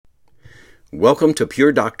Welcome to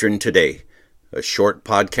Pure Doctrine Today, a short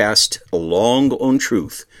podcast long on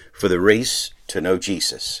truth for the race to know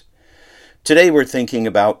Jesus. Today we're thinking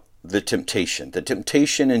about the temptation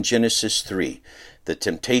in Genesis 3, the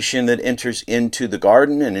temptation that enters into the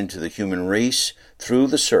garden and into the human race through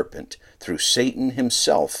the serpent, through Satan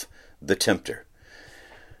himself, the tempter.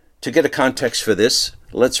 To get a context for this,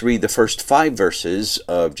 let's read the first 5 verses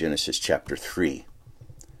of Genesis chapter 3.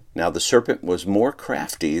 Now the serpent was more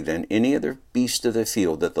crafty than any other beast of the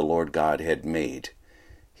field that the Lord God had made.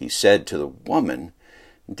 He said to the woman,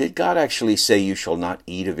 "Did God actually say you shall not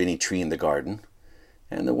eat of any tree in the garden?"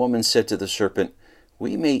 And the woman said to the serpent,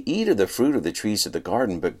 "We may eat of the fruit of the trees of the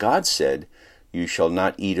garden, but God said, you shall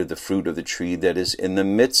not eat of the fruit of the tree that is in the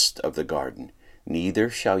midst of the garden, neither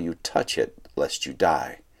shall you touch it, lest you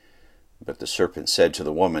die." But the serpent said to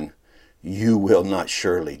the woman, "You will not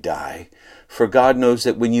surely die, for God knows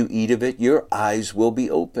that when you eat of it, your eyes will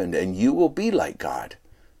be opened, and you will be like God,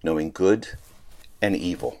 knowing good and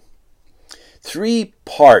evil." 3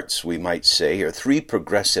 parts, we might say, or 3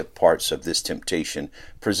 progressive parts of this temptation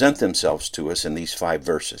present themselves to us in these 5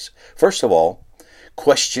 verses. First of all,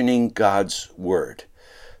 questioning God's word.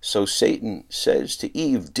 So Satan says to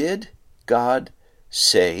Eve, "Did God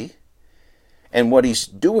say?" And what he's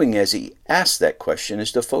doing as he asks that question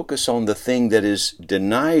is to focus on the thing that is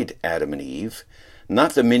denied Adam and Eve,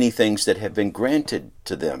 not the many things that have been granted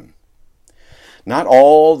to them. Not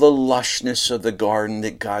all the lushness of the garden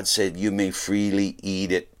that God said you may freely eat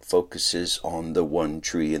it focuses on the one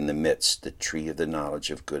tree in the midst, the tree of the knowledge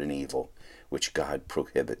of good and evil, which God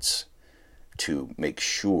prohibits to make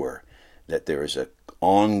sure that there is an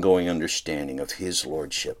ongoing understanding of his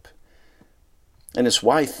lordship. And it's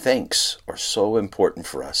why thanks are so important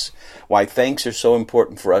for us. Why thanks are so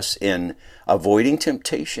important for us in avoiding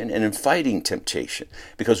temptation and in fighting temptation.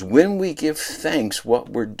 Because when we give thanks, what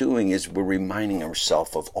we're doing is we're reminding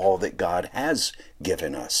ourselves of all that God has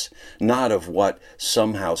given us. Not of what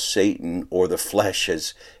somehow Satan or the flesh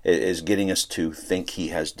is getting us to think he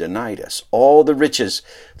has denied us. All the riches,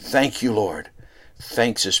 thank you, Lord.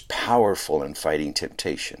 Thanks is powerful in fighting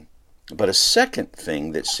temptation. But a second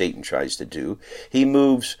thing that Satan tries to do, he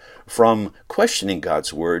moves from questioning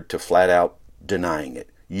God's word to flat out denying it.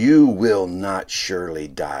 "You will not surely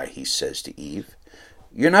die," he says to Eve.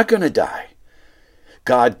 You're not going to die.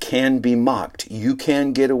 God can be mocked. You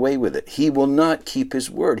can get away with it. He will not keep his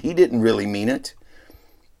word. He didn't really mean it.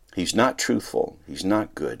 He's not truthful. He's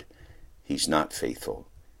not good. He's not faithful.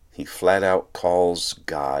 He flat out calls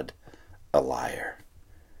God a liar.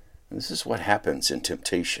 And this is what happens in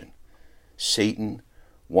temptation. Satan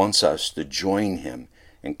wants us to join him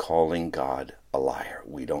in calling God a liar.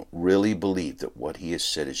 We don't really believe that what he has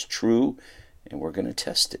said is true, and we're going to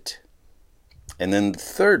test it. And then the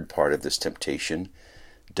third part of this temptation,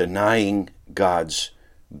 denying God's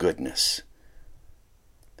goodness.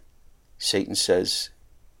 Satan says,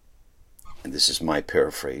 and this is my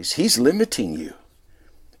paraphrase, he's limiting you,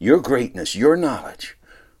 your greatness, your knowledge.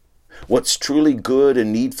 What's truly good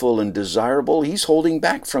and needful and desirable, he's holding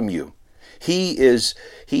back from you. He is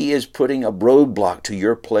putting a roadblock to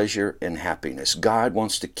your pleasure and happiness. God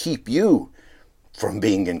wants to keep you from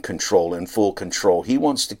being in control, in full control. He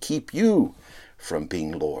wants to keep you from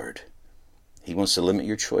being Lord. He wants to limit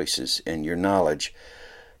your choices and your knowledge.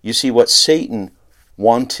 You see, what Satan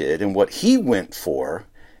wanted and what he went for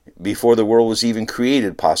before the world was even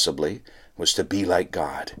created, possibly, was to be like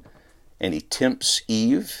God. And he tempts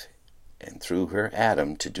Eve and through her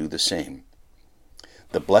Adam to do the same.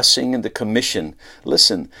 The blessing and the commission,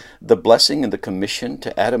 listen, the blessing and the commission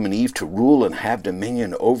to Adam and Eve to rule and have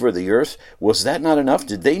dominion over the earth, was that not enough?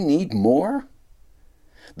 Did they need more?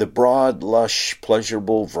 The broad, lush,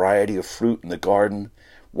 pleasurable variety of fruit in the garden,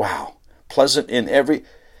 wow, pleasant in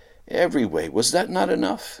every way, was that not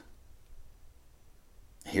enough?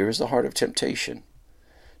 Here is the heart of temptation,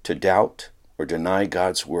 to doubt or deny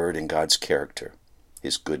God's word and God's character,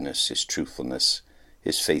 his goodness, his truthfulness,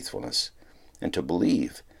 his faithfulness, and to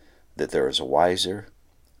believe that there is a wiser,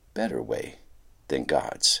 better way than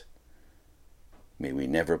God's. May we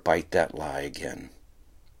never bite that lie again.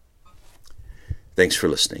 Thanks for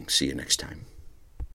listening. See you next time.